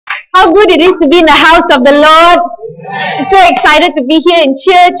how good it is to be in the house of the Lord. I'm so excited to be here in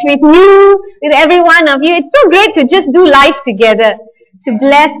church with you, with every one of you. It's so great to just do life together, to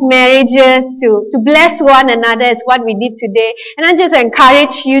bless marriages, to bless one another is what we did today. And I just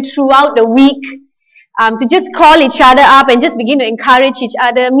encourage you throughout the week to just call each other up and just begin to encourage each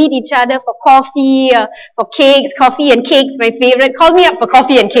other, meet each other for coffee, for cakes, coffee and cakes, my favorite. Call me up for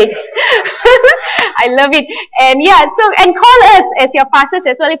coffee and cakes. I love it. And yeah, and call us as your pastors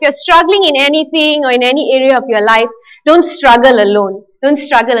as well. If you're struggling in anything or in any area of your life, don't struggle alone. Don't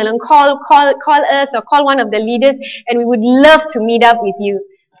struggle alone. Call us or call one of the leaders, and we would love to meet up with you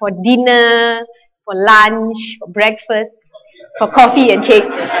for dinner, for lunch, for breakfast, for coffee and cakes.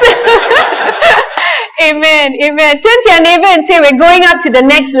 Amen. Amen. Turn to your neighbor and say, we're going up to the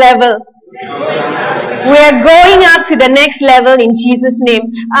next level. We're going up to the next level in Jesus' name.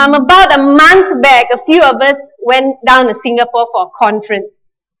 About a month back, a few of us went down to Singapore for a conference.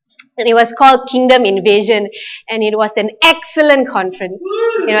 And it was called Kingdom Invasion. And it was an excellent conference.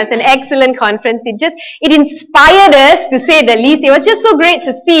 It was an excellent conference. It inspired us, to say the least. It was just so great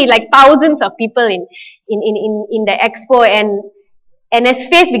to see like thousands of people in the expo, and as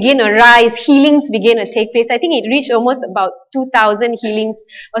faith began to rise, healings began to take place. I think it reached almost about 2,000 healings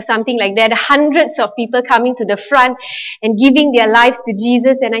or something like that. Hundreds of people coming to the front and giving their lives to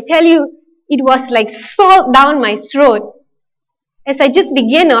Jesus. And I tell you, it was like salt down my throat as I just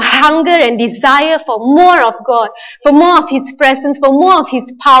began to hunger and desire for more of God, for more of His presence, for more of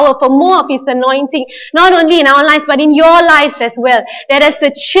His power, for more of His anointing, not only in our lives, but in your lives as well. That as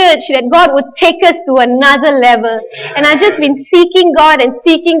a church, that God would take us to another level. And I've just been seeking God and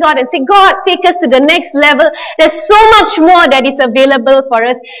say, God, take us to the next level. There's so much more that is available for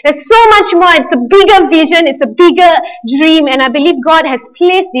us. There's so much more. It's a bigger vision. It's a bigger dream. And I believe God has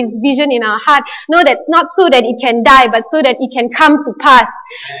placed this vision in our heart. No, that's not so that it can die, but so that it can come to pass.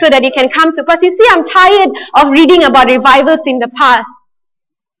 So that it can come to pass. You see, I'm tired of reading about revivals in the past.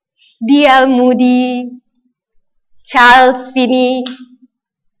 D.L. Moody, Charles Finney,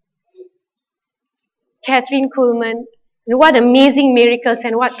 Catherine Kuhlman. And what amazing miracles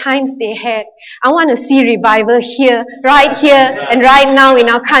and what times they had. I want to see revival here, right and right now in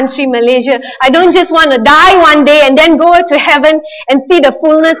our country, Malaysia. I don't just want to die one day and then go to heaven and see the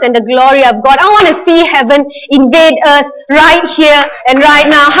fullness and the glory of God. I want to see heaven invade earth right here and right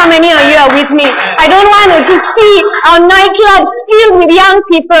now. How many of you are with me? I don't want to just see our nightclubs filled with young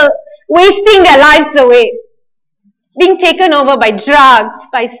people wasting their lives away, being taken over by drugs,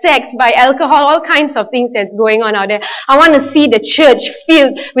 by sex, by alcohol, all kinds of things that's going on out there. I want to see the church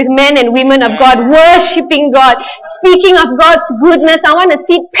filled with men and women of God, worshiping God, speaking of God's goodness. I want to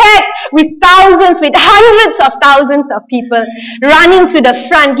see packed with thousands, with hundreds of thousands of people running to the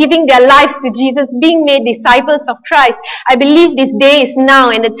front, giving their lives to Jesus, being made disciples of Christ. I believe this day is now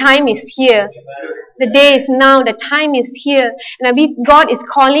and the time is here. The day is now, the time is here. And I believe God is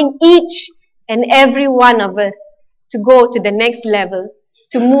calling each and every one of us to go to the next level,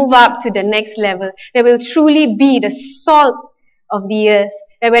 to move up to the next level. There will truly be the salt of the earth.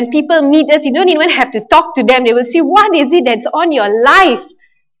 That when people meet us, you don't even have to talk to them. They will see, what is it that's on your life?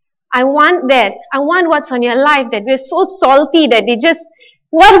 I want that. I want what's on your life, that we're so salty that they just,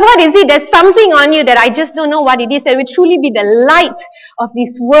 what is it? There's something on you that I just don't know what it is. That will truly be the light of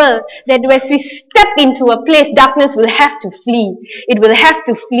this world. That as we step into a place, darkness will have to flee. It will have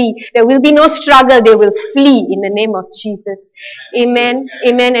to flee. There will be no struggle. They will flee in the name of Jesus. Amen.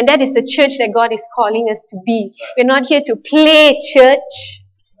 Amen. And that is the church that God is calling us to be. We're not here to play church.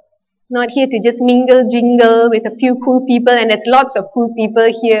 Not here to just mingle, jingle with a few cool people, and there's lots of cool people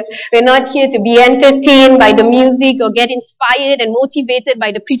here. We're not here to be entertained by the music or get inspired and motivated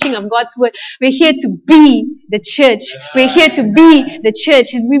by the preaching of God's word. We're here to be the church. We're here to be the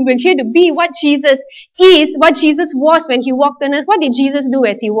church. We're here to be what Jesus is, what Jesus was when He walked on earth. What did Jesus do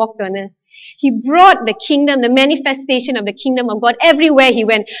as He walked on earth? He brought the kingdom, the manifestation of the kingdom of God everywhere He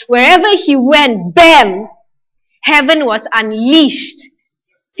went. Wherever He went, bam! Heaven was unleashed.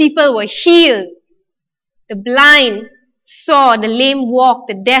 People were healed. The blind saw, the lame walked,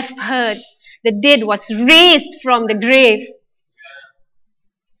 the deaf heard, the dead was raised from the grave.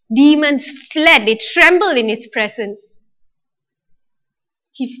 Demons fled, they trembled in His presence.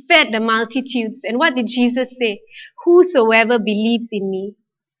 He fed the multitudes. And what did Jesus say? Whosoever believes in me.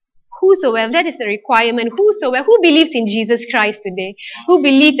 Whosoever, that is a requirement. Whosoever, who believes in Jesus Christ today? Who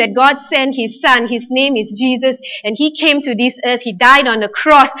believes that God sent His Son, His name is Jesus, and He came to this earth, He died on the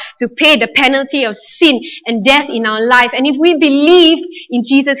cross to pay the penalty of sin and death in our life. And if we believe in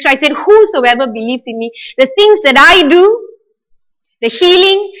Jesus Christ, then whosoever believes in me, the things that I do, the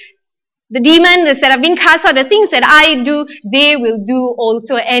healing, The demons that have been cast out, the things that I do, they will do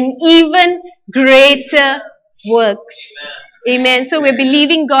also, and even greater works. Amen. So we're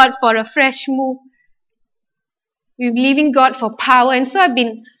believing God for a fresh move. We're believing God for power. And so I've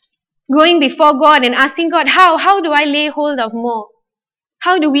been going before God and asking God, how do I lay hold of more?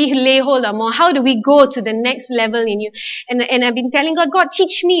 How do we lay hold of more? How do we go to the next level in you? And I've been telling God, God,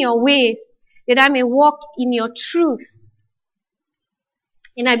 teach me your ways, that I may walk in your truth.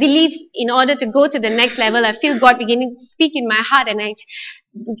 And I believe in order to go to the next level, I feel God beginning to speak in my heart, and I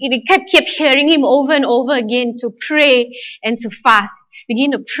kept hearing Him over and over again to pray and to fast.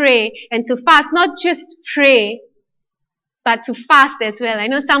 Begin to pray and to fast, not just pray, but to fast as well. I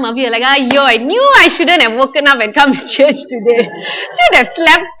know some of you are like, I knew I shouldn't have woken up and come to church today. Should have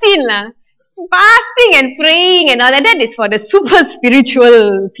slept in lah. Fasting and praying and all that, that is for the super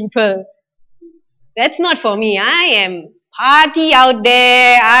spiritual people. That's not for me. I am party out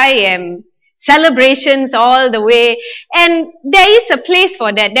there. I am celebrations all the way. And there is a place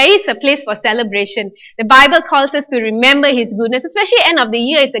for that. There is a place for celebration. The Bible calls us to remember His goodness. Especially end of the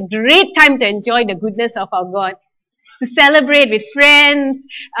year, it's a great time to enjoy the goodness of our God. To celebrate with friends,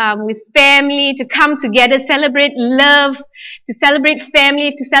 with family, to come together, celebrate love, to celebrate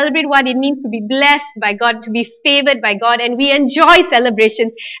family, to celebrate what it means to be blessed by God, to be favored by God. And we enjoy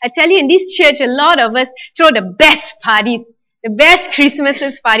celebrations. I tell you, in this church, a lot of us throw the best parties. The best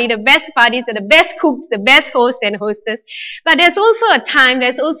Christmases party, the best parties, the best cooks, the best hosts and hostess. But there's also a time,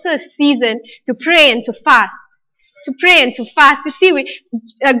 there's also a season to pray and to fast. To pray and to fast. You see,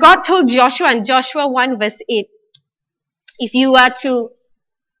 God told Joshua in Joshua 1 verse 8, if you are to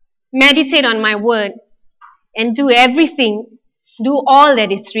meditate on my word and do everything, do all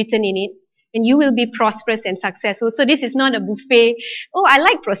that is written in it, and you will be prosperous and successful. So this is not a buffet. Oh, I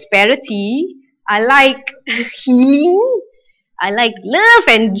like prosperity. I like healing. I like love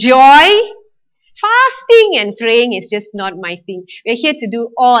and joy. Fasting and praying is just not my thing. We're here to do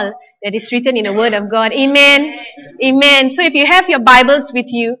all that is written in the Word of God. Amen. Amen. So if you have your Bibles with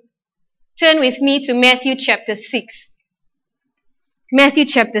you, turn with me to Matthew chapter 6. Matthew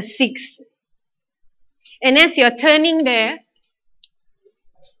chapter 6. And as you're turning there,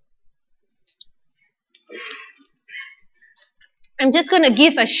 I'm just going to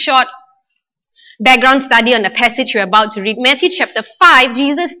give a short background study on the passage we're about to read. Matthew chapter 5,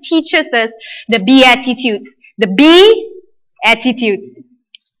 Jesus teaches us the Beatitudes. The Beatitudes.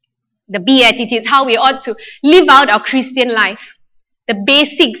 The Beatitudes, how we ought to live out our Christian life. The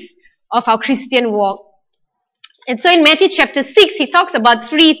basics of our Christian walk. And so in Matthew chapter 6, He talks about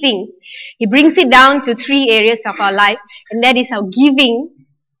three things. He brings it down to three areas of our life. And that is our giving,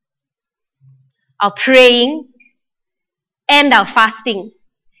 our praying, and our fasting.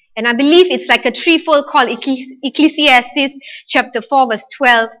 And I believe it's like a threefold cord. Ecclesiastes chapter 4 verse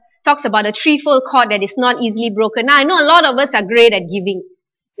 12 talks about a threefold cord that is not easily broken. Now I know a lot of us are great at giving.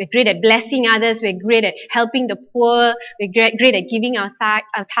 We're great at blessing others. We're great at helping the poor. We're great at giving our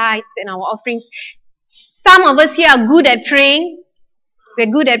tithes and our offerings. Some of us here are good at praying.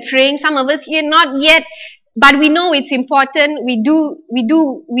 We're good at praying. Some of us here not yet, but we know it's important. We do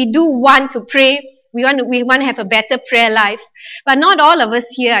want to pray. We want to have a better prayer life. But not all of us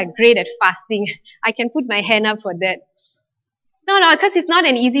here are great at fasting. I can put my hand up for that. No, because it's not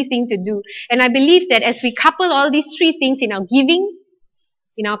an easy thing to do. And I believe that as we couple all these three things in our giving,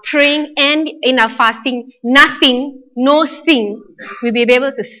 in our praying, and in our fasting, nothing, no thing will be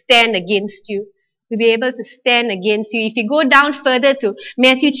able to stand against you. Will be able to stand against you. If you go down further to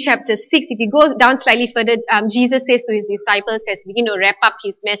Matthew chapter 6, if you go down slightly further, Jesus says to His disciples as we begin to wrap up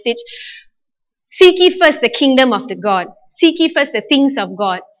His message, seek ye first the kingdom of the God. Seek ye first the things of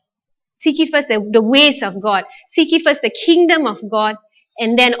God. Seek ye first the ways of God. Seek ye first the kingdom of God,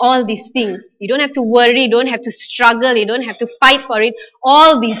 and then all these things. You don't have to worry, you don't have to struggle, you don't have to fight for it.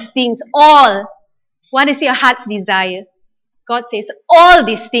 All these things, all. What is your heart's desire? God says, all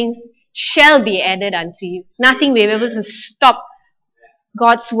these things shall be added unto you. Nothing will be able to stop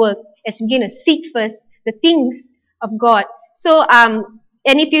God's work as we begin to seek first the things of God. So, and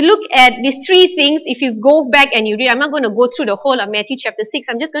if you look at these three things, if you go back and you read, I'm not going to go through the whole of Matthew chapter 6.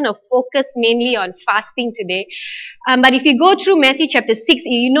 I'm just going to focus mainly on fasting today. But if you go through Matthew chapter 6,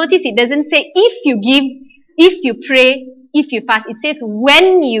 you notice it doesn't say if you give, if you pray, if you fast. It says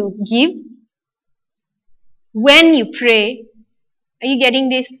when you give, when you pray. Are you getting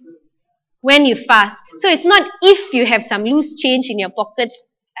this? When you fast. So it's not if you have some loose change in your pockets,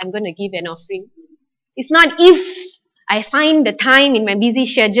 I'm going to give an offering. It's not if I find the time in my busy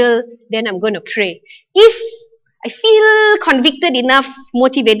schedule, then I'm going to pray. If I feel convicted enough,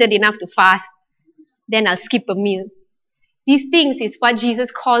 motivated enough to fast, then I'll skip a meal. These things is what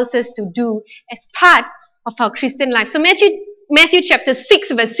Jesus calls us to do as part of our Christian life. So Matthew chapter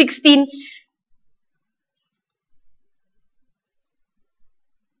 6 verse 16.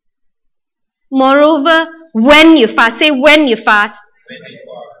 Moreover, when you fast, say when you fast,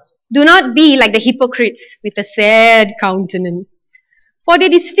 do not be like the hypocrites with a sad countenance. For they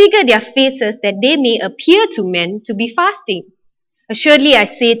disfigure their faces that they may appear to men to be fasting. Assuredly I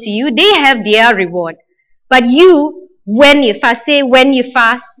say to you, they have their reward. But you, when you fast, say when you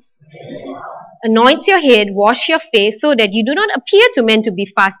fast, anoint your head, wash your face, so that you do not appear to men to be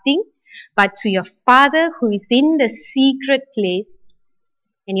fasting, but to your Father who is in the secret place.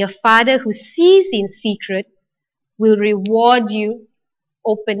 And your Father who sees in secret will reward you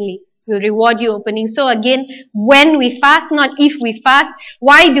openly. Will reward you openly. So again, when we fast, not if we fast.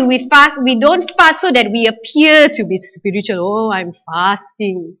 Why do we fast? We don't fast so that we appear to be spiritual. Oh, I'm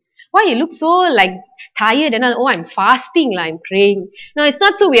fasting. Why you look so like tired and all? Oh, I'm fasting, I'm praying. No, it's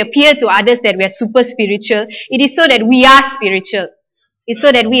not so we appear to others that we are super spiritual. It is so that we are spiritual. It's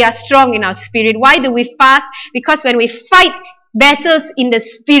so that we are strong in our spirit. Why do we fast? Because when we fight battles in the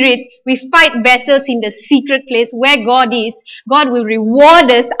spirit, we fight battles in the secret place where God is, God will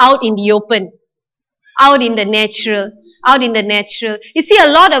reward us out in the open, out in the natural, out in the natural. You see, a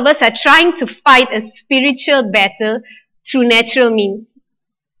lot of us are trying to fight a spiritual battle through natural means.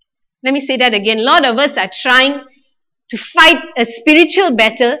 Let me say that again. A lot of us are trying to fight a spiritual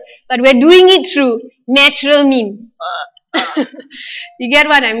battle, but we're doing it through natural means. You get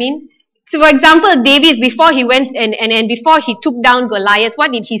what I mean? So for example, David, before he went and before he took down Goliath,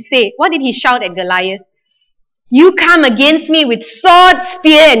 what did he say? What did he shout at Goliath? You come against me with sword,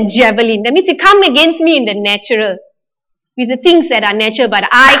 spear and javelin. That means you come against me in the natural, with the things that are natural, but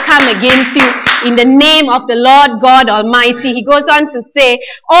I come against you in the name of the Lord God Almighty. He goes on to say,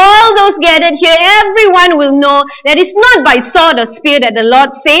 all those gathered here, everyone will know that it's not by sword or spear that the Lord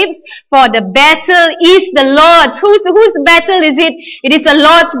saves, for the battle is the Lord's. Whose battle is it? It is the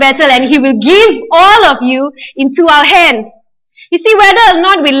Lord's battle, and He will give all of you into our hands. You see, whether or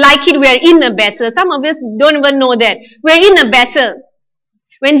not we like it, we are in a battle. Some of us don't even know that. We're in a battle.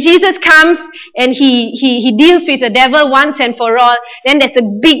 When Jesus comes and he deals with the devil once and for all, then there's a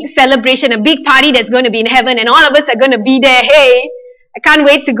big celebration, a big party that's going to be in heaven, and all of us are going to be there. Hey, I can't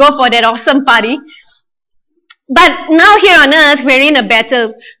wait to go for that awesome party. But now here on earth, we're in a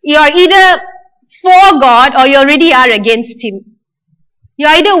battle. You're either for God or you already are against Him.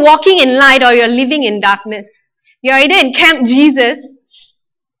 You're either walking in light or you're living in darkness. You're either in Camp Jesus.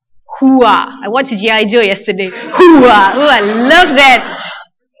 Hooah. I watched G.I. Joe yesterday. Hooah. Oh, I love that.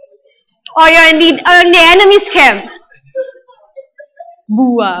 Or you're in the enemy's camp.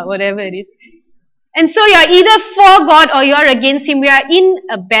 Booah, whatever it is. And so you're either for God or you're against Him. We are in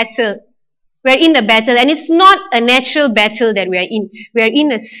a battle. We're in a battle, and it's not a natural battle that we are in. We are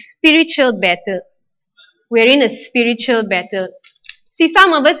in a spiritual battle. We're in a spiritual battle. See,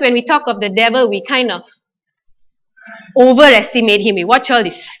 some of us, when we talk of the devil, we kind of overestimate him. We watch all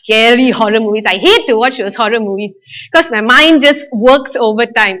these scary horror movies. I hate to watch those horror movies because my mind just works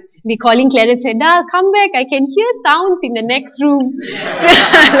overtime. Be calling Clarence and say, Dal, come back. I can hear sounds in the next room.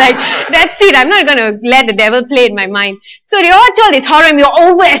 Like, that's it. I'm not going to let the devil play in my mind. So they watch all this horror and we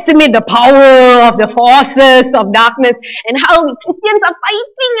overestimate the power of the forces of darkness and how Christians are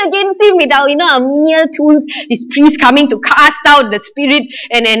fighting against him without, mere tools. This priest coming to cast out the spirit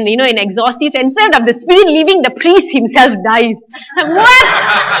and in exorcism. Instead of the spirit leaving, the priest himself dies. Like, what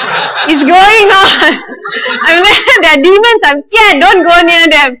is going on? I mean, they're demons. I'm scared. Don't go near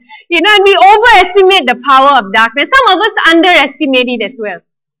them. And we overestimate the power of darkness. Some of us underestimate it as well.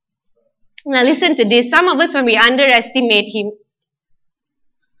 Now listen to this. Some of us, when we underestimate him,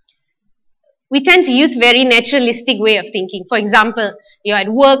 we tend to use very naturalistic way of thinking. For example, you're at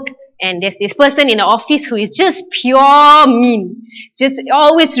work and there's this person in the office who is just pure mean. Just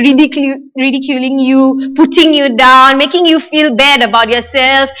always ridiculing you, putting you down, making you feel bad about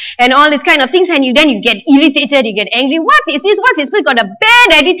yourself and all these kind of things. And then you get irritated, you get angry. What is this? What's this person? Got a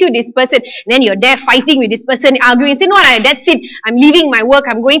bad attitude, this person. And then you're there fighting with this person, arguing, saying, that's it. I'm leaving my work.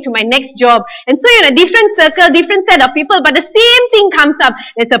 I'm going to my next job. And so you're in a different circle, different set of people, but the same thing comes up.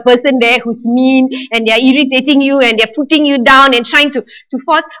 There's a person there who's mean and they're irritating you and they're putting you down and trying to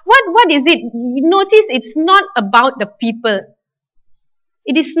force. What is it? Notice it's not about the people.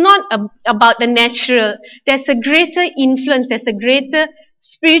 It is not about the natural. There's a greater influence, there's a greater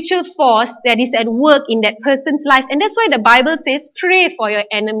spiritual force that is at work in that person's life. And that's why the Bible says, pray for your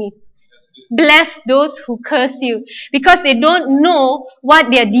enemies. Bless those who curse you. Because they don't know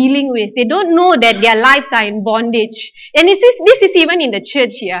what they're dealing with. They don't know that their lives are in bondage. And this is even in the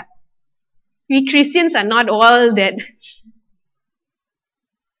church here. We Christians are not all that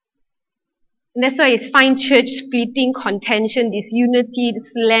And that's why it's fine church splitting, contention, disunity,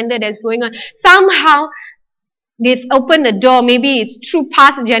 this slander that's going on. Somehow, they've opened the door. Maybe it's through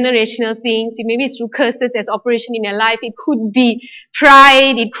past generational things. Maybe it's through curses as operation in your life. It could be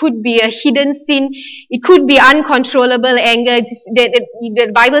pride. It could be a hidden sin. It could be uncontrollable anger.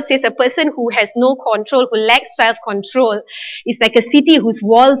 The Bible says a person who has no control, who lacks self-control, is like a city whose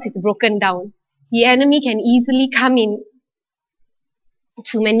walls is broken down. The enemy can easily come in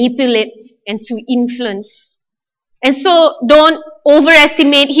to manipulate and to influence. And so don't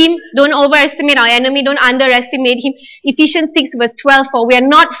overestimate him. Don't overestimate our enemy. Don't underestimate him. Ephesians 6 verse 12, for we are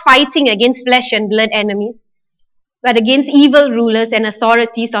not fighting against flesh and blood enemies, but against evil rulers and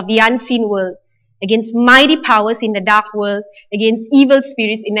authorities of the unseen world, against mighty powers in the dark world, against evil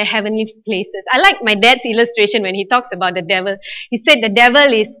spirits in the heavenly places. I like my dad's illustration when he talks about the devil. He said the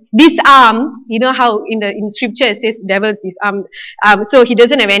devil is disarmed. You know how in scripture it says the devil is disarmed. So he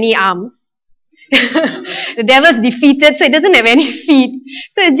doesn't have any arms. The devil's defeated, so it doesn't have any feet.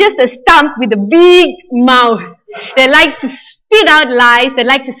 So it's just a stump with a big mouth that likes to spit out lies, that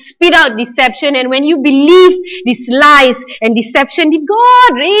likes to spit out deception. And when you believe these lies and deception, did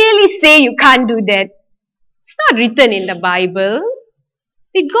God really say you can't do that? It's not written in the Bible.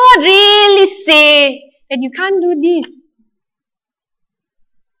 Did God really say that you can't do this?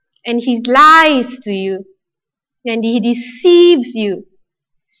 And he lies to you, and he deceives you.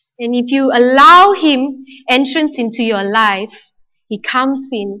 And if you allow him entrance into your life, he comes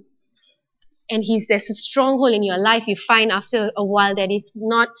in, and there's a stronghold in your life you find after a while that is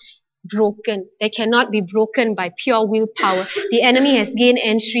not broken. That cannot be broken by pure willpower. The enemy has gained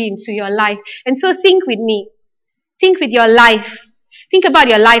entry into your life. And so think with me. Think with your life. Think about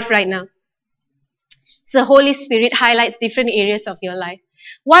your life right now. The Holy Spirit highlights different areas of your life.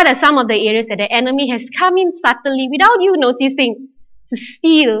 What are some of the areas that the enemy has come in subtly without you noticing to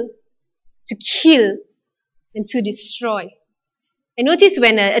steal, to kill, and to destroy? And notice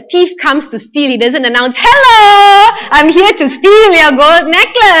when a thief comes to steal, he doesn't announce, "Hello, I'm here to steal your gold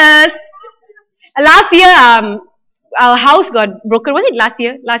necklace." Last year, our house got broken. Was it last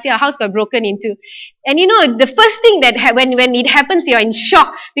year? Last year, our house got broken into. And you know, the first thing that when it happens, you're in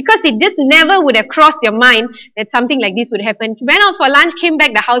shock, because it just never would have crossed your mind that something like this would happen. Went out for lunch, came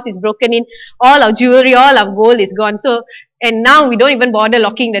back, the house is broken in, all our jewelry, all our gold is gone. So, and now we don't even bother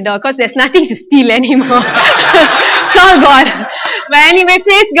locking the door because there's nothing to steal anymore. It's all gone. But anyway,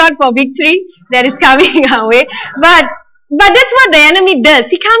 praise God for victory that is coming our way. But that's what the enemy does.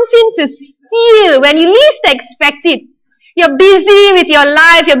 He comes in to steal when you least expect it. You're busy with your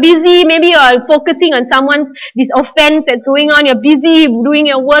life. You're busy. Maybe you're focusing on this offense that's going on. You're busy doing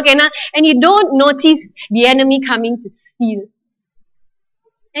your work and you don't notice the enemy coming to steal.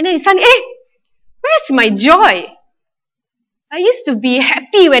 And then you suddenly, hey, where's my joy? I used to be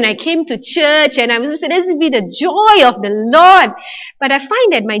happy when I came to church, and I was just, this would be the joy of the Lord. But I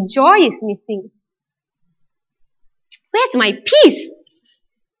find that my joy is missing. Where's my peace?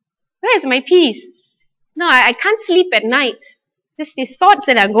 Where's my peace? No, I can't sleep at night. Just these thoughts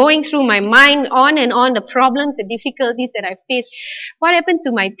that are going through my mind on and on, the problems, the difficulties that I face. What happened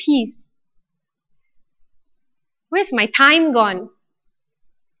to my peace? Where's my time gone?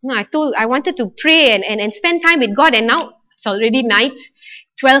 No, I wanted to pray and spend time with God, and now it's already night.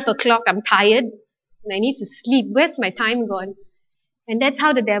 It's 12 o'clock. I'm tired and I need to sleep. Where's my time gone? And that's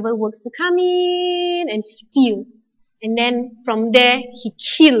how the devil works, to come in and steal. And then from there, he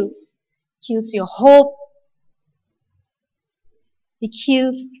kills your hope. He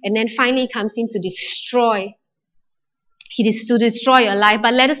kills, and then finally comes in to destroy. He is to destroy your life.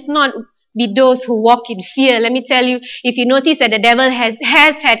 But let us not be those who walk in fear. Let me tell you, if you notice that the devil has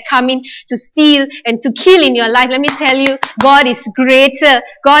had come in to steal and to kill in your life, let me tell you, God is greater.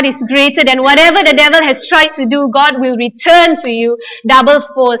 God is greater than whatever the devil has tried to do. God will return to you double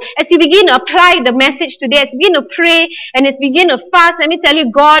fold. As you begin to apply the message today, as you begin to pray and as you begin to fast, let me tell you,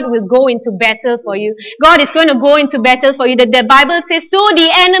 God will go into battle for you. God is going to go into battle for you. The Bible says, though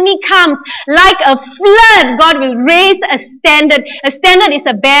the enemy comes like a flood, God will raise a standard. A standard is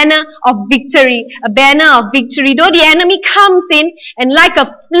a banner of victory, a banner of victory. Though the enemy comes in and like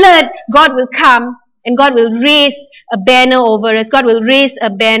a flood, God will come and God will raise a banner over us. God will raise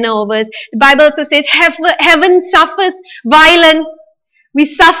a banner over us. The Bible also says heaven suffers violence.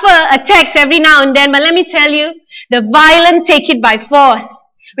 We suffer attacks every now and then, but let me tell you, the violent take it by force.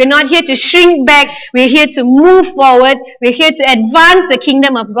 We're not here to shrink back. We're here to move forward. We're here to advance the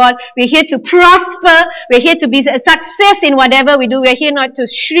kingdom of God. We're here to prosper. We're here to be a success in whatever we do. We're here not to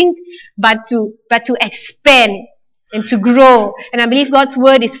shrink, but to expand and to grow. And I believe God's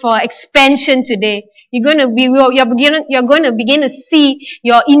word is for expansion today. You're going to begin to see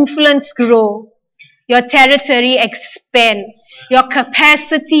your influence grow, your territory expand, your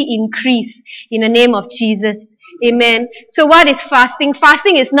capacity increase in the name of Jesus. Amen. So what is fasting?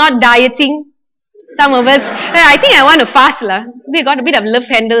 Fasting is not dieting. Some of us, I think I want to fast lah. We got a bit of love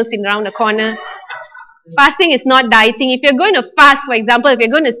handles in around the corner. Fasting is not dieting. If you're going to fast, for example, if you're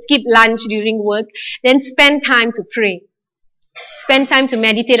going to skip lunch during work, then spend time to pray. Spend time to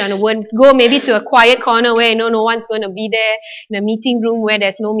meditate on the word. Go maybe to a quiet corner where no one's going to be there, in a meeting room where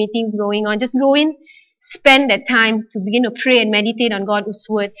there's no meetings going on. Just go in, spend that time to begin to pray and meditate on God's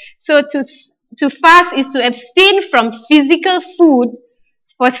word. So to fast is to abstain from physical food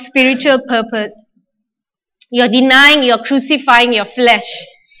for spiritual purpose. You're denying, you're crucifying your flesh.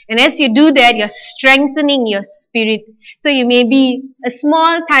 And as you do that, you're strengthening your spirit. So you may be a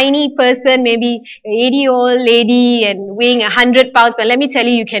small, tiny person, maybe an 80-year-old lady and weighing 100 pounds. But let me tell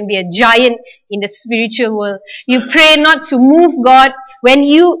you, you can be a giant in the spiritual world. You pray not to move God. When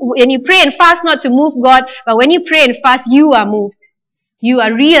you pray and fast not to move God, but when you pray and fast, you are moved. You are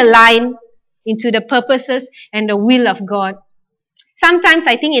realigned into the purposes and the will of God. Sometimes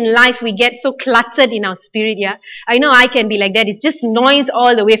I think in life we get so cluttered in our spirit, yeah. I know I can be like that. It's just noise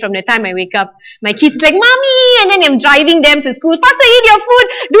all the way from the time I wake up. My kids like, Mommy! And then I'm driving them to school. Faster, eat your food,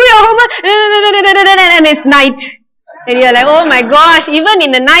 do your homework, and it's night. And you're like, oh my gosh, even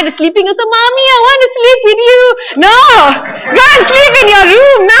in the night sleeping, you say, Mommy, I want to sleep with you. No! Go and sleep in your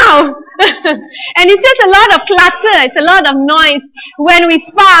room now! And it's just a lot of clutter. It's a lot of noise. When we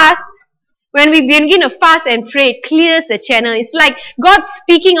fast, when we begin to fast and pray, it clears the channel. It's like God's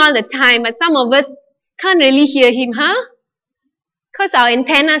speaking all the time, but some of us can't really hear Him, huh? Because our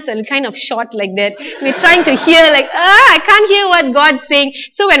antennas are kind of short like that. We're trying to hear like, I can't hear what God's saying.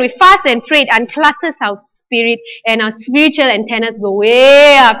 So when we fast and pray, it unclutters our spirit and our spiritual antennas go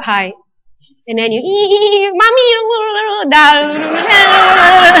way up high. And then you, Mommy,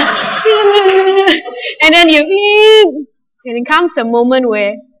 and then you, and it comes a moment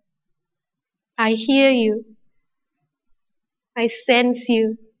where I hear you. I sense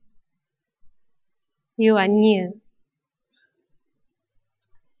you. You are near.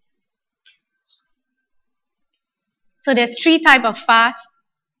 So there's 3 types of fast.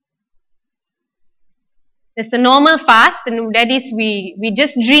 There's the normal fast, and that is we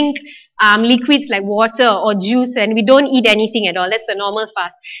just drink liquids like water or juice and we don't eat anything at all. That's the normal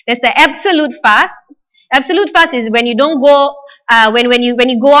fast. There's the absolute fast. Absolute fast is when you don't go, when you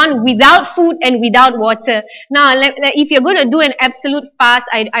go on without food and without water. Now, if you're going to do an absolute fast,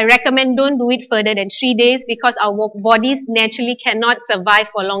 I recommend don't do it further than 3 days because our bodies naturally cannot survive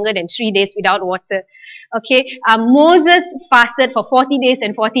for longer than 3 days without water. Okay, Moses fasted for 40 days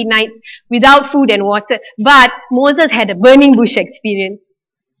and 40 nights without food and water, but Moses had a burning bush experience.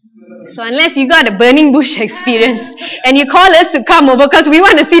 So unless you got a burning bush experience and you call us to come over because we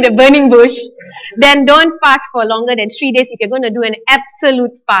want to see the burning bush, then don't fast for longer than 3 days if you're going to do an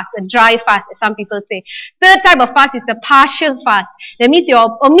absolute fast, a dry fast, as some people say. Third type of fast is a partial fast. That means you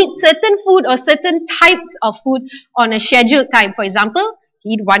omit certain food or certain types of food on a scheduled time. For example,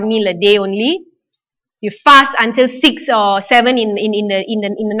 eat 1 meal a day only. You fast until 6 or 7 in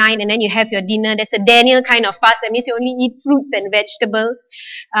the night, and then you have your dinner. That's a Daniel kind of fast. That means you only eat fruits and vegetables.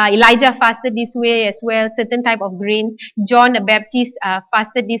 Elijah fasted this way as well, certain type of grains. John the Baptist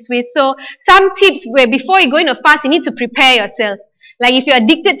fasted this way. So some tips where before you go into fast, you need to prepare yourself. Like if you're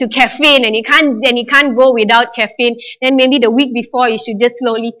addicted to caffeine and you can't go without caffeine, then maybe the week before you should just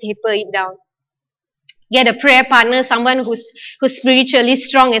slowly taper it down. Get a prayer partner, someone who's spiritually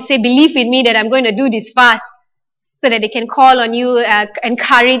strong, and say, believe in me that I'm going to do this fast. So that they can call on you,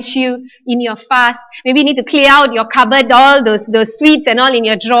 encourage you in your fast. Maybe you need to clear out your cupboard, all those sweets and all in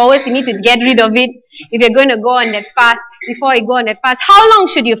your drawers. You need to get rid of it if you're going to go on that fast. Before you go on that fast, how long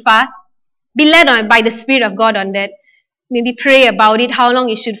should you fast? Be led on by the Spirit of God on that. Maybe pray about it, how long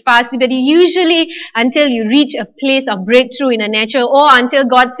you should fast. But usually until you reach a place of breakthrough in the natural, or until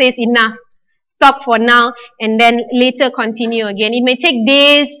God says enough. Stop for now and then later continue again. It may take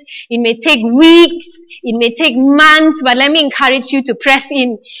days, it may take weeks, it may take months, but let me encourage you to press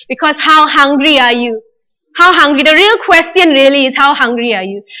in, because how hungry are you? How hungry? The real question really is, how hungry are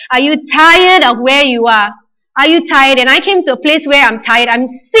you? Are you tired of where you are? Are you tired? And I came to a place where I'm tired. I'm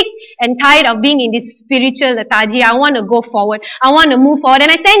sick and tired of being in this spiritual lethargy. I want to go forward. I want to move forward.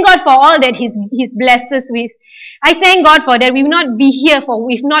 And I thank God for all that He's blessed us with. I thank God for that. We will not be here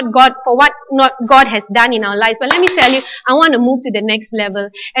if not God, for what not God has done in our lives. But let me tell you, I want to move to the next level.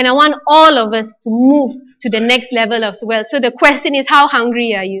 And I want all of us to move to the next level as well. So the question is, how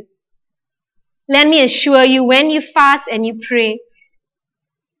hungry are you? Let me assure you, when you fast and you pray,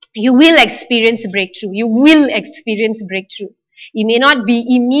 You will experience breakthrough. You will experience breakthrough. It may not be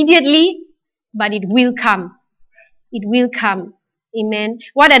immediately, but it will come. It will come. Amen.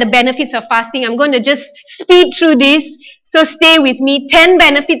 What are the benefits of fasting? I'm going to just speed through this. So stay with me. 10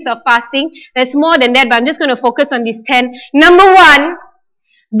 benefits of fasting. There's more than that, but I'm just going to focus on these 10. Number 1,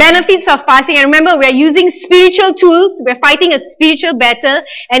 benefits of fasting. And remember, we're using spiritual tools. We're fighting a spiritual battle.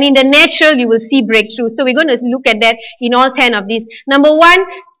 And in the natural, you will see breakthrough. So we're going to look at that in all 10 of these. Number 1,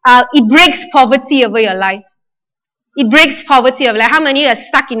 it breaks poverty over your life. It breaks poverty over life. How many are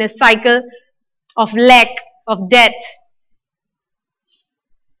stuck in a cycle of lack, of debt?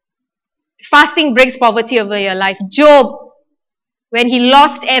 Fasting breaks poverty over your life. Job, when he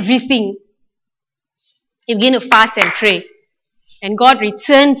lost everything, he began to fast and pray. And God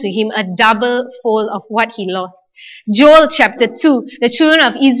returned to him a double fold of what he lost. Joel chapter 2, the children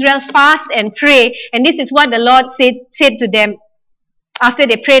of Israel fast and pray. And this is what the Lord said to them after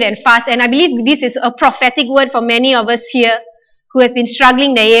they prayed and fast. And I believe this is a prophetic word for many of us here who have been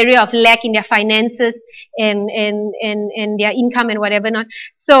struggling in the area of lack in their finances and their income and whatever not.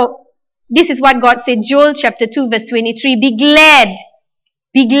 So, this is what God said, Joel chapter 2 verse 23, be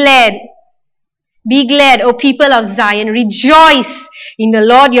glad, O people of Zion, rejoice in the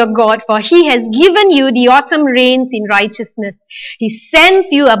Lord your God, for he has given you the autumn rains in righteousness. He sends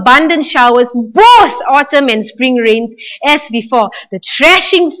you abundant showers, both autumn and spring rains, as before. The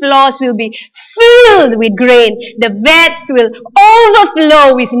threshing floors will be filled with grain. The vats will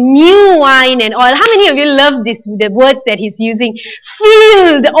overflow with new wine and oil. How many of you love the words that he's using?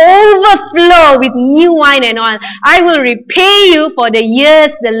 Filled, overflow with new wine and oil. I will repay you for the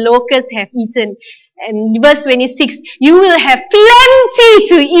years the locusts have eaten. And verse 26, you will have plenty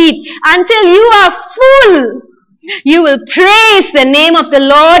to eat until you are full. You will praise the name of the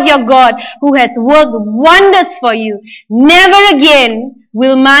Lord your God who has worked wonders for you. Never again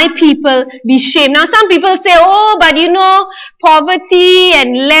will my people be shamed. Now some people say, oh, but poverty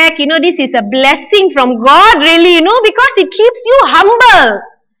and lack, this is a blessing from God really, because it keeps you humble.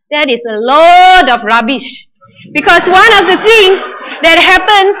 That is a load of rubbish. Because one of the things that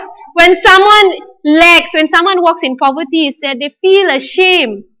happens when someone lacks, when someone walks in poverty, is that they feel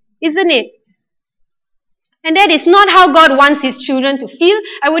ashamed, isn't it? And that is not how God wants his children to feel.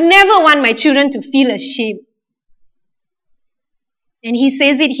 I would never want my children to feel ashamed. And he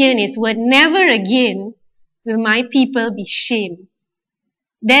says it here in his word, never again will my people be shamed.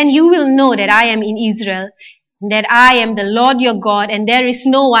 Then you will know that I am in Israel, that I am the Lord your God, and there is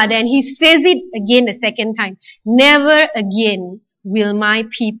no other. And he says it again the second time. Never again will my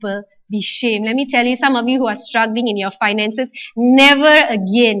people be shamed. Let me tell you, some of you who are struggling in your finances, never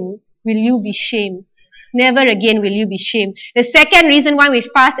again will you be shamed. Never again will you be shamed. The second reason why we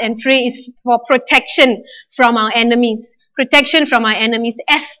fast and pray is for protection from our enemies. Protection from our enemies.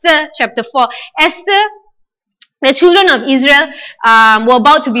 Esther chapter 4. Esther, the children of Israel were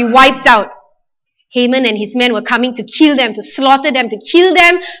about to be wiped out. Haman and his men were coming to kill them, to slaughter them, to kill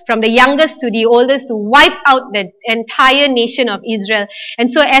them from the youngest to the oldest, to wipe out the entire nation of Israel. And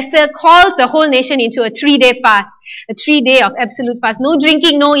so Esther calls the whole nation into a 3-day fast, a 3-day of absolute fast. No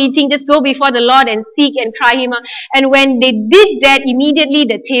drinking, no eating, just go before the Lord and seek and cry him out. And when they did that, immediately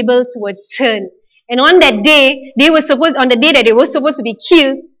the tables were turned. And on that day, on the day that they were supposed to be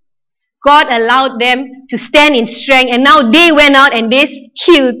killed, God allowed them to stand in strength, and now they went out and they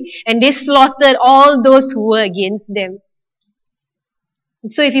killed and they slaughtered all those who were against them.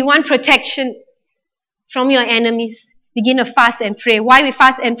 And so if you want protection from your enemies, begin to fast and pray. Why we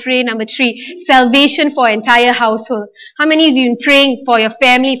fast and pray? Number 3, salvation for entire household. How many of you have been praying for your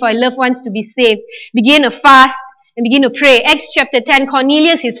family, for your loved ones to be saved? Begin to fast and begin to pray. Acts chapter 10,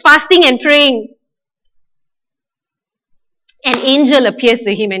 Cornelius is fasting and praying. An angel appears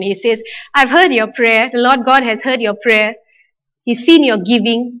to him and he says, I've heard your prayer. The Lord God has heard your prayer. He's seen your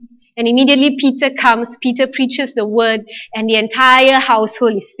giving. And immediately Peter comes. Peter preaches the word and the entire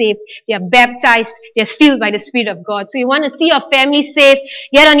household is saved. They are baptized. They are filled by the Spirit of God. So you want to see your family saved,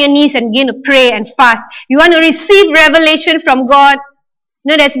 get on your knees and begin to pray and fast. You want to receive revelation from God.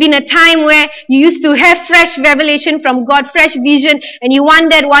 There's been a time where you used to have fresh revelation from God, fresh vision, and you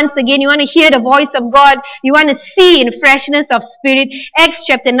want that once again. You want to hear the voice of God. You want to see in freshness of spirit. Acts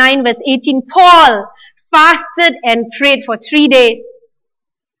chapter 9 verse 18, Paul fasted and prayed for 3 days.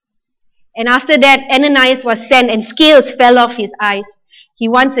 And after that, Ananias was sent and scales fell off his eyes. He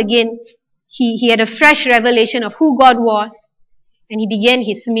once again, he had a fresh revelation of who God was, and he began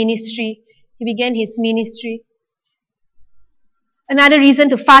his ministry. Another reason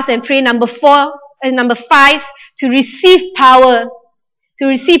to fast and pray, number 5, to receive power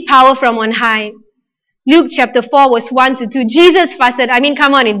from on high. Luke chapter 4 verse 1 to 2. Jesus fasted. I mean,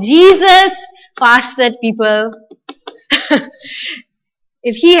 come on, if Jesus fasted, people,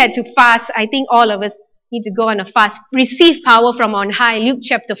 if he had to fast, I think all of us need to go on a fast. Receive power from on high. Luke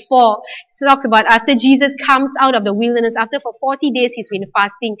chapter 4 talks about after Jesus comes out of the wilderness, after for 40 days he's been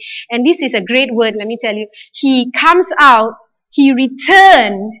fasting. And this is a great word, let me tell you. He comes out, he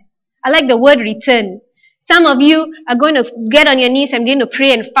returned. I like the word return. Some of you are going to get on your knees and going to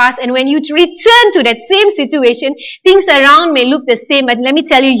pray and fast. And when you return to that same situation, things around may look the same. But let me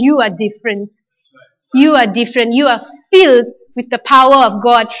tell you, you are different. You are different. You are filled with the power of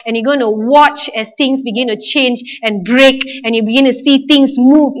God. And you're going to watch as things begin to change and break. And you begin to see things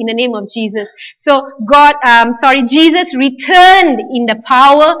move in the name of Jesus. So Jesus returned in the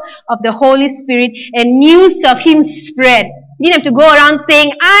power of the Holy Spirit. And news of him spread. You didn't have to go around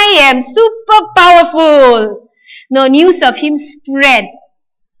saying, I am super powerful. No, news of him spread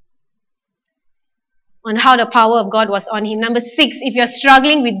on how the power of God was on him. Number 6, if you're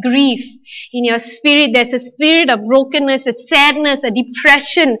struggling with grief in your spirit, there's a spirit of brokenness, a sadness, a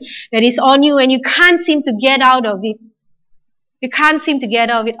depression that is on you and you can't seem to get out of it. You can't seem to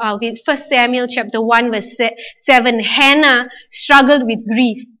get out of it. 1 Samuel chapter 1 verse 7, Hannah struggled with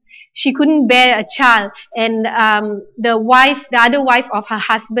grief. She couldn't bear a child, and the other wife of her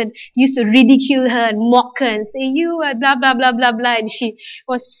husband used to ridicule her and mock her and say, you are blah, blah, blah, blah, blah, and she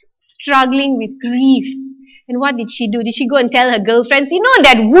was struggling with grief. And what did she do? Did she go and tell her girlfriends, you know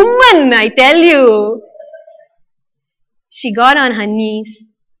that woman, I tell you? She got on her knees,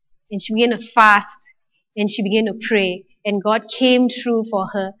 and she began to fast, and she began to pray, and God came through for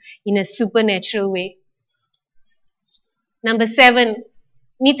her in a supernatural way. Number 7,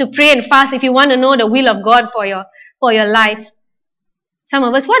 need to pray and fast if you want to know the will of God for your life. Some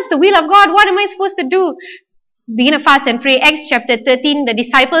of us, what's the will of God? What am I supposed to do? Begin to fast and pray. Acts chapter 13, the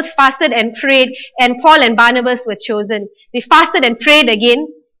disciples fasted and prayed, and Paul and Barnabas were chosen. They fasted and prayed again,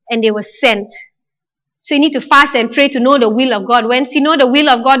 and they were sent. So you need to fast and pray to know the will of God. Once you know the will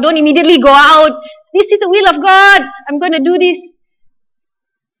of God, don't immediately go out. This is the will of God. I'm going to do this.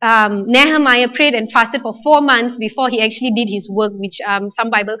 Nehemiah prayed and fasted for 4 months before he actually did his work, which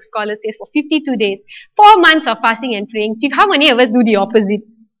some Bible scholars say for 52 days. 4 months of fasting and praying. How many of us do the opposite?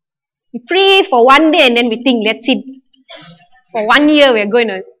 We pray for 1 day and then we think, let's sit. For 1 year we're going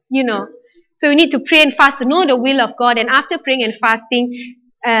to, So we need to pray and fast to know the will of God. And after praying and fasting,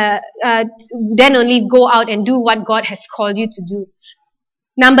 then only go out and do what God has called you to do.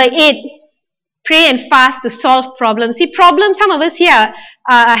 Number 8, pray and fast to solve problems. See, problems, some of us here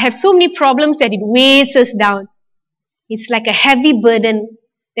have so many problems that it weighs us down. It's like a heavy burden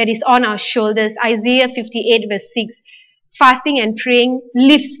that is on our shoulders. Isaiah 58 verse 6. Fasting and praying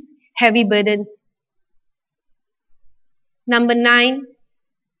lifts heavy burdens. Number 9,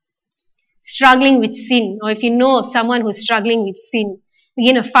 struggling with sin. Or if you know of someone who's struggling with sin,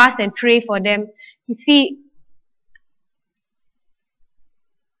 begin to fast and pray for them. You see,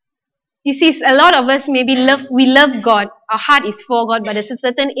 a lot of us we love God. Our heart is for God, but there's a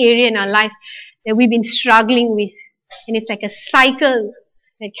certain area in our life that we've been struggling with. And it's like a cycle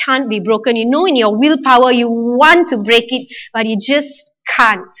that can't be broken. You know in your willpower you want to break it, but you just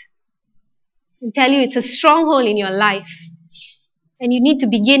can't. I tell you, it's a stronghold in your life. And you need to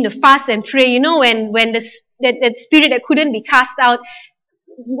begin to fast and pray. You know when that spirit that couldn't be cast out,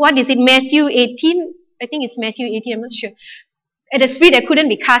 what is it, Matthew 18? I think it's Matthew 18, I'm not sure. And the spirit that couldn't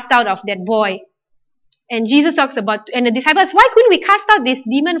be cast out of that boy. And Jesus talks about, and the disciples, why couldn't we cast out this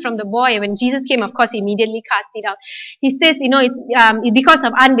demon from the boy? And when Jesus came, of course, he immediately cast it out. He says, it's because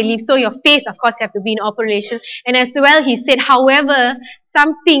of unbelief, so your faith, of course, have to be in operation. And as well, he said, however,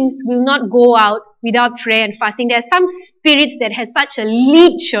 some things will not go out without prayer and fasting. There are some spirits that have such a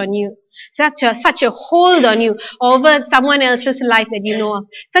leash on you, such a hold on you over someone else's life that you know of.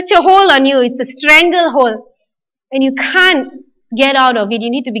 Such a hold on you, it's a stranglehold. And you can't get out of it. You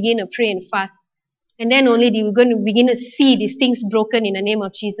need to begin to pray and fast. And then only you're going to begin to see these things broken in the name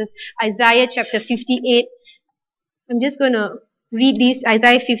of Jesus. Isaiah chapter 58. I'm just going to read this.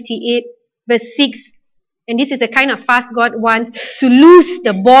 Isaiah 58 verse 6. And this is the kind of fast God wants. To loose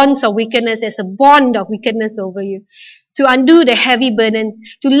the bonds of wickedness. There's a bond of wickedness over you. To undo the heavy burdens.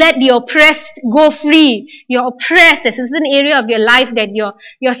 To let the oppressed go free. You're oppressed. There's a certain area of your life that you're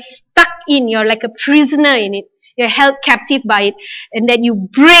stuck in. You're like a prisoner in it. You're held captive by it. And that you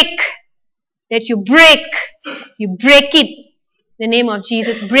break it in the name of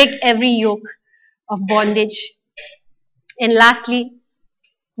Jesus. Break every yoke of bondage. And lastly,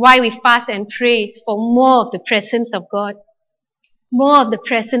 why we fast and pray is for more of the presence of God. More of the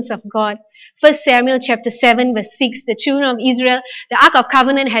presence of God. 1 Samuel chapter 7 verse 6, the children of Israel, the Ark of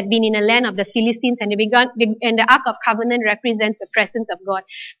Covenant had been in the land of the Philistines, and the Ark of Covenant represents the presence of God.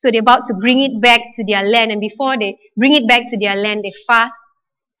 So they're about to bring it back to their land, and before they bring it back to their land, they fast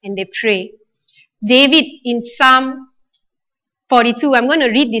and they pray. David in Psalm 42, I'm going to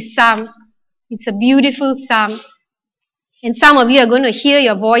read this psalm. It's a beautiful psalm. And some of you are going to hear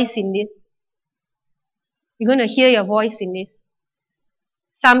your voice in this. You're going to hear your voice in this.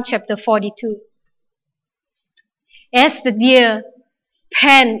 Psalm chapter 42. As the deer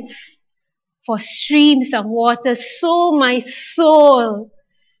pants for streams of water, so my soul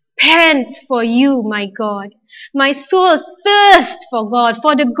pants for you, my God. My soul thirsts for God,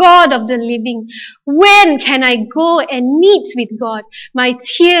 for the God of the living. When can I go and meet with God? My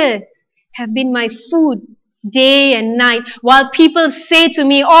tears have been my food day and night, while people say to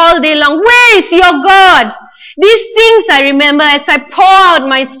me all day long, where is your God? These things I remember as I pour out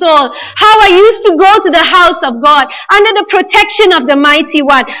my soul, how I used to go to the house of God under the protection of the Mighty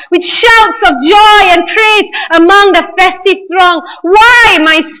One, with shouts of joy and praise among the festive throng. Why,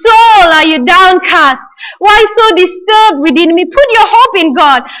 my soul, are you downcast? Why so disturbed within me? Put your hope in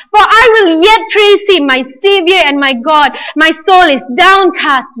God, for I will yet praise Him, my Savior and my God. My soul is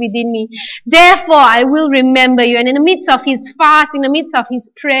downcast within me. Therefore, I will remember you. And in the midst of his fast, in the midst of his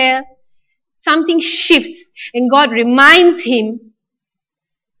prayer, something shifts, and God reminds him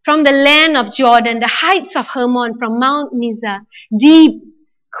from the land of Jordan, the heights of Hermon, from Mount Mizar, deep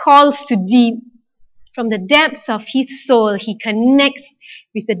calls to deep. From the depths of his soul, he connects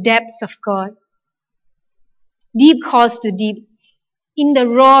with the depths of God. Deep calls to deep. In the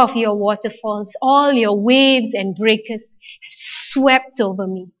roar of your waterfalls, all your waves and breakers have swept over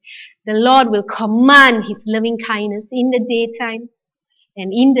me. The Lord will command his loving kindness in the daytime,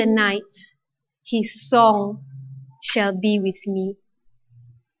 and in the night his song shall be with me.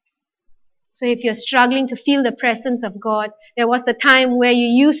 So if you're struggling to feel the presence of God, there was a time where you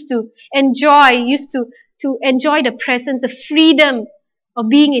used to enjoy the presence, the freedom of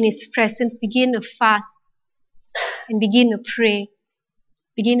being in his presence. Begin to fast and begin to pray.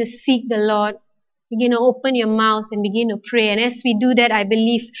 Begin to seek the Lord. Begin to open your mouth and begin to pray. And as we do that, I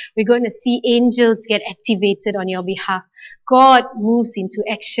believe we're going to see angels get activated on your behalf. God moves into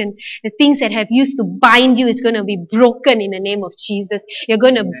action. The things that have used to bind you is going to be broken in the name of Jesus. You're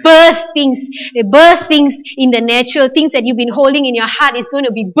going to birth things in the natural. Things that you've been holding in your heart is going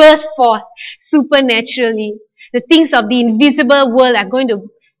to be birthed forth supernaturally. The things of the invisible world are going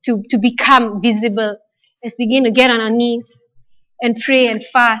to become visible. Let's begin to get on our knees and pray and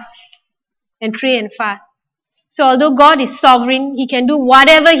fast. And pray and fast. So although God is sovereign, he can do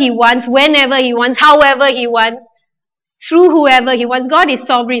whatever he wants, whenever he wants, however he wants, through whoever he wants. God is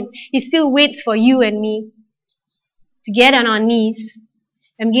sovereign. He still waits for you and me to get on our knees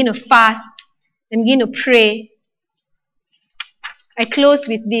and begin to fast and begin to pray. I close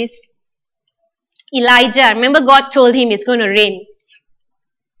with this. Elijah, remember God told him it's going to rain.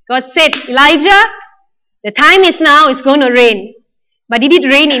 God said, Elijah, the time is now, it's going to rain. But did it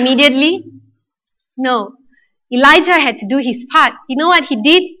rain immediately? No. Elijah had to do his part. You know what he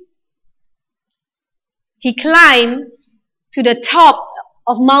did? He climbed to the top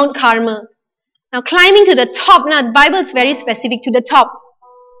of Mount Carmel. Now climbing to the top, now the Bible is very specific, to the top.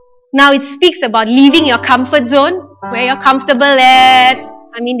 Now it speaks about leaving your comfort zone, where you're comfortable at.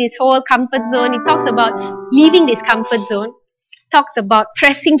 This whole comfort zone. It talks about leaving this comfort zone. It talks about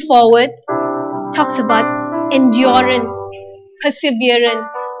pressing forward. It talks about endurance, perseverance,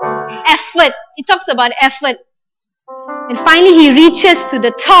 effort. It talks about effort. And finally he reaches to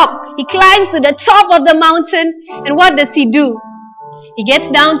the top. He climbs to the top of the mountain. And what does he do? He gets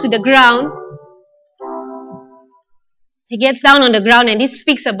down to the ground. He gets down on the ground, and this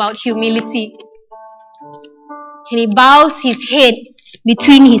speaks about humility. And he bows his head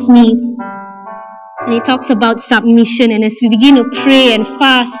between his knees. And he talks about submission. And as we begin to pray and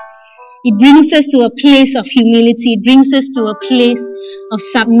fast, it brings us to a place of humility. It brings us to a place of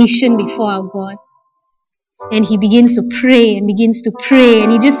submission before our God. And he begins to pray and begins to pray,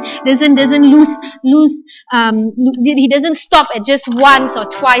 and he just doesn't he doesn't stop at just once or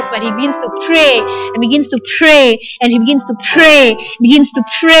twice, but he begins to pray and begins to pray, and he begins to pray, begins to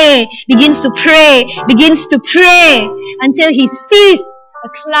pray, begins to pray, begins to pray, until he sees a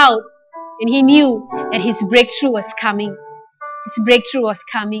cloud, and he knew that his breakthrough was coming. His breakthrough was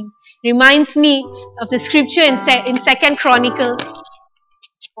coming. Reminds me of the scripture in 2 Chronicles.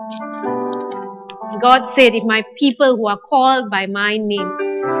 God said, if my people who are called by my name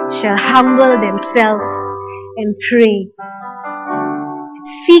shall humble themselves and pray,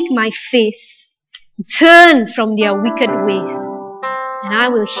 seek my face, turn from their wicked ways, and I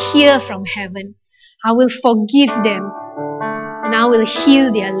will hear from heaven. I will forgive them, and I will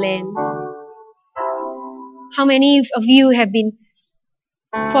heal their land. How many of you have been,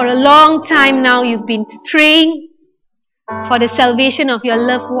 for a long time now, you've been praying for the salvation of your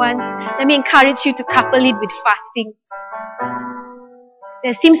loved ones? Let me encourage you to couple it with fasting.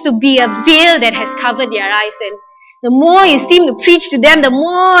 There seems to be a veil that has covered their eyes, and the more you seem to preach to them, the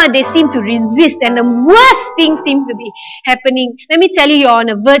more they seem to resist, and the worst thing seems to be happening. Let me tell you, you're on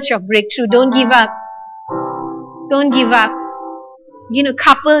the verge of breakthrough. Don't give up. Don't give up. You're going to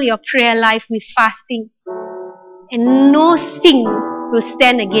couple your prayer life with fasting, and nothing will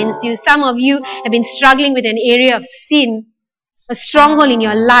stand against you. Some of you have been struggling with an area of sin, a stronghold in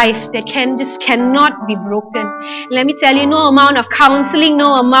your life that cannot be broken. Let me tell you, no amount of counseling,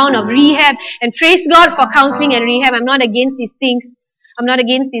 no amount of rehab, and praise God for counseling and rehab. I'm not against these things. I'm not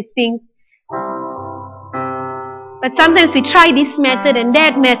against these things. But sometimes we try this method and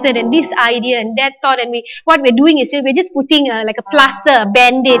this idea and that thought, and what we're doing is we're just putting like a plaster, a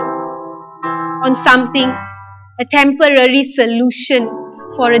band-aid on something, a temporary solution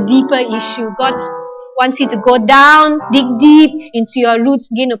for a deeper issue. God wants you to go down, dig deep into your roots,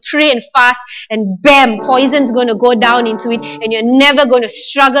 begin to pray and fast, and bam, poison's going to go down into it, and you're never going to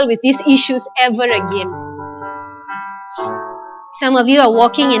struggle with these issues ever again. Some of you are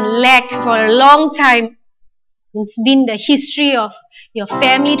walking in lack for a long time. It's been the history of your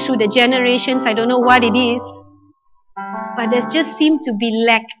family through the generations. I don't know what it is, but there just seems to be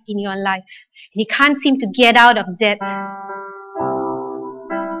lack in your life. You can't seem to get out of debt.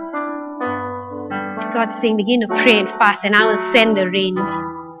 God's saying, begin to pray and fast, and I will send the rains.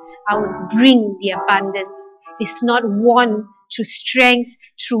 I will bring the abundance. It's not won through strength,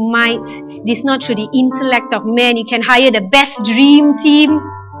 through might. It is not through the intellect of man. You can hire the best dream team,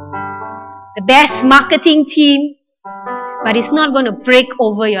 the best marketing team, but it's not going to break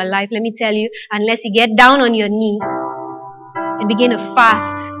over your life, let me tell you, unless you get down on your knees and begin to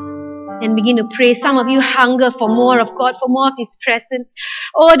fast and begin to pray. Some of you hunger for more of God, for more of His presence.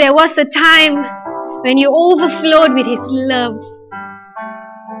 Oh, there was a time when you overflowed with His love,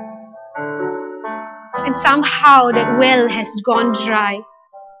 and somehow that well has gone dry.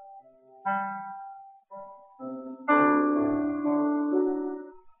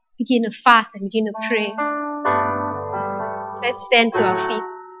 Begin to fast and begin to pray. Let's stand to our feet.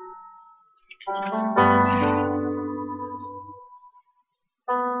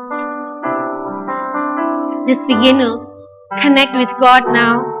 Just begin to connect with God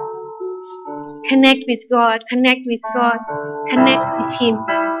now. Connect with God. Connect with God. Connect with Him.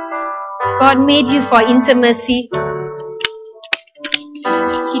 God made you for intimacy.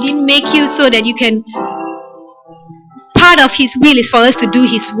 He didn't make you so that you can... Part of His will is for us to do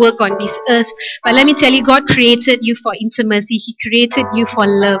His work on this earth. But let me tell you, God created you for intimacy. He created you for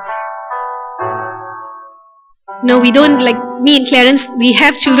love. No, we don't, like me and Clarence, we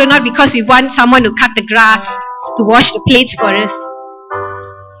have children not because we want someone to cut the grass, to wash the plates for us.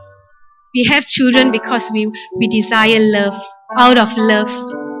 We have children because we desire love, out of love,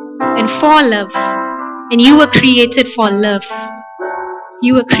 and for love. And you were created for love.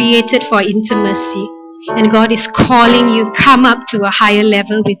 You were created for intimacy. And God is calling you, come up to a higher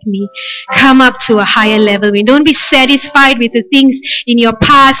level with me. Come up to a higher level. Don't be satisfied with the things in your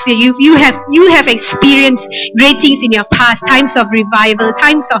past. You have experienced great things in your past. Times of revival,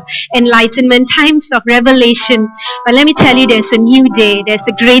 times of enlightenment, times of revelation. But let me tell you, there's a new day. There's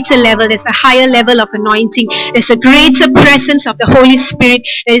a greater level. There's a higher level of anointing. There's a greater presence of the Holy Spirit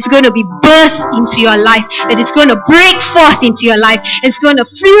that is going to be birthed into your life. That is going to break forth into your life. It's going to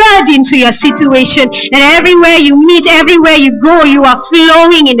flood into your situation. And everywhere you meet, everywhere you go, you are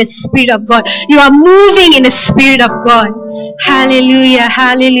flowing in the Spirit of God. You are moving in the Spirit of God. Hallelujah,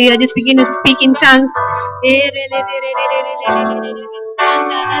 hallelujah. Just begin to speak in tongues.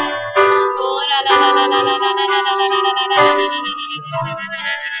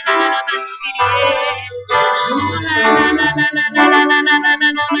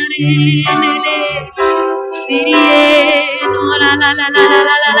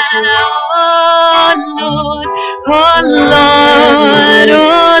 Oh Lord,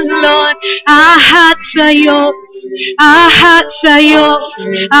 oh Lord, our hearts are yours. Our hearts are yours.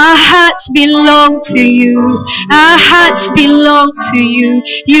 Our hearts belong to you. Our hearts belong to you.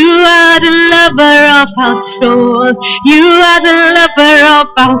 You are the lover of our soul. You are the lover of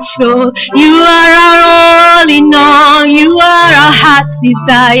our soul. You are our all in all. You are our heart's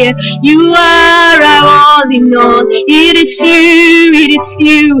desire. You are our all in all. It is you. It is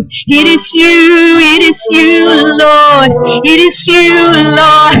you. It is you. It is you, Lord. It is you,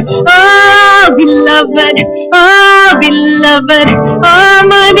 Lord. Oh, beloved. Oh, beloved. Oh,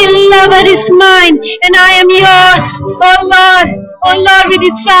 my beloved is mine, and I am yours. Oh, Lord. Oh Lord, we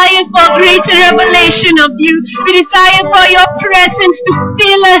desire for greater revelation of you. We desire for your presence to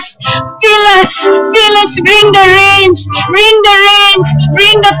fill us. Fill us. Fill us. Bring the rains. Bring the rains.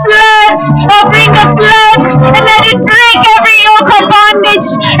 Bring the floods. Oh, bring the floods. And let it break every yoke of bondage.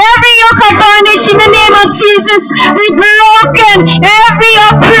 Every yoke of bondage in the name of Jesus. Be broken. Every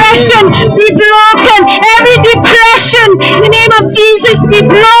oppression. Be broken. Every depression in the name of Jesus. Be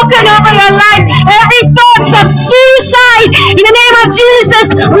broken over your life. Every thought of suicide in the name of Jesus,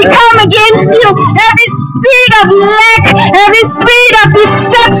 we come against you. Every spirit of lack, every spirit of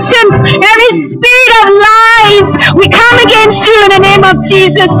deception, every spirit of lies, we come against you in the name of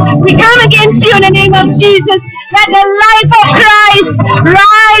Jesus. We come against you in the name of Jesus. Let the life of Christ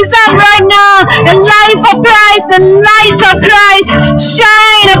rise up right now. The life of Christ, the light of Christ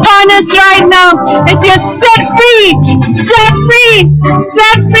shine upon us right now. As you're set free, set free,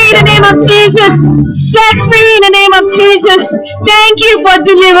 set free in the name of Jesus. Set free in the name of Jesus. Thank you for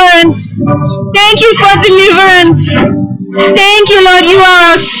deliverance. Thank you for deliverance. Thank you, Lord. You are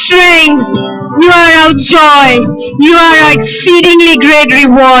our strength. You are our joy. You are our exceedingly great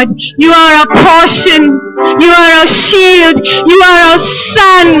reward. You are our portion. You are our shield. You are our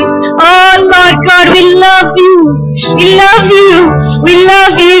son. Oh, Lord God, we love you. We love you. We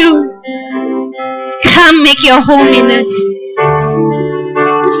love you. Come make your home in us.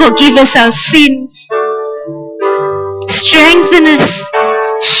 Forgive us our sins. Strengthen us,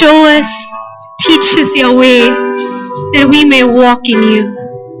 show us, teach us your way, that we may walk in you.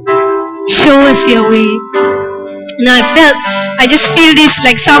 Show us your way. Now I just feel this,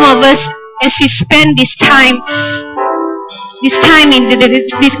 like some of us, as we spend this time in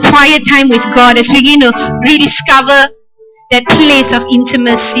this quiet time with God, as we begin to rediscover that place of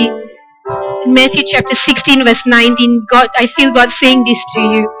intimacy. In Matthew chapter 16 verse 19, I feel God saying this to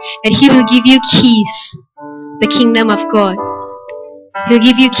you, that He will give you keys. The kingdom of God. He'll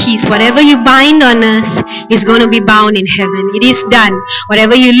give you keys. Whatever you bind on earth is going to be bound in heaven. It is done.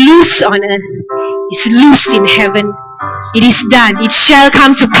 Whatever you loose on earth is loosed in heaven. It is done. It shall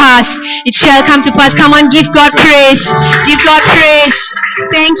come to pass. It shall come to pass. Come on, give God praise. Give God praise.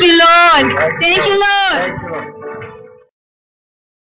 Thank you, Lord. Thank you, Lord.